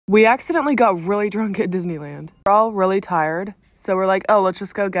We accidentally got really drunk at Disneyland. We're all really tired. So we're like, oh, let's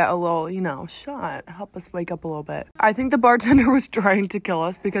just go get a little, shot. Help us wake up a little bit. I think the bartender was trying to kill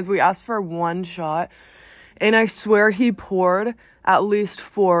us because we asked for one shot. And I swear he poured at least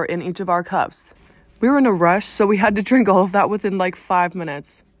 4 in each of our cups. We were in a rush, so we had to drink all of that within like 5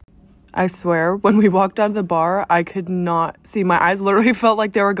 minutes. I swear, when we walked out of the bar, I could not see. My eyes literally felt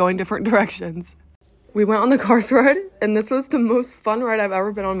like they were going different directions. We went on the Cars ride, and this was the most fun ride I've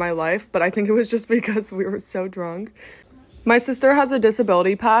ever been on in my life, but I think it was just because we were so drunk. My sister has a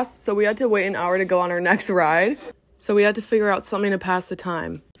disability pass, so we had to wait an hour to go on our next ride. So we had to figure out something to pass the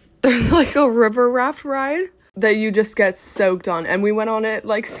time. There's like a river raft ride that you just get soaked on, and we went on it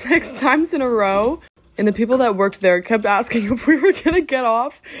like 6 times in a row. And the people that worked there kept asking if we were gonna get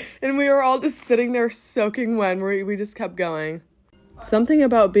off, and we were all just sitting there soaking wet, and we just kept going. Something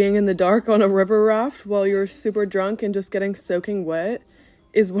about being in the dark on a river raft while you're super drunk and just getting soaking wet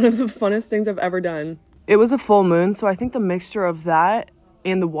is one of the funnest things I've ever done. It was a full moon, so I think the mixture of that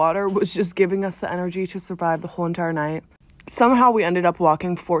and the water was just giving us the energy to survive the whole entire night. Somehow we ended up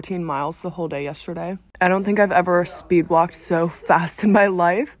walking 14 miles the whole day yesterday. I don't think I've ever speed walked so fast in my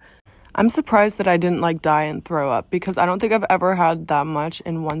life. I'm surprised that I didn't die and throw up because I don't think I've ever had that much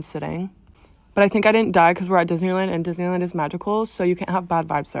in one sitting. But I think I didn't die because we're at Disneyland, and Disneyland is magical, so you can't have bad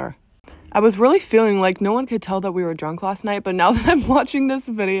vibes there. I was really feeling like no one could tell that we were drunk last night, but now that I'm watching this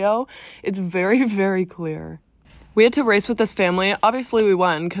video, it's very, very clear. We had to race with this family. Obviously, we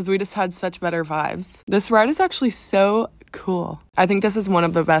won because we just had such better vibes. This ride is actually so cool. I think this is one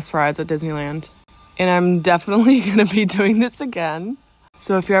of the best rides at Disneyland, and I'm definitely going to be doing this again.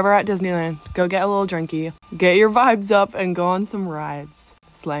 So if you're ever at Disneyland, go get a little drinky, get your vibes up, and go on some rides.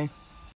 Slay.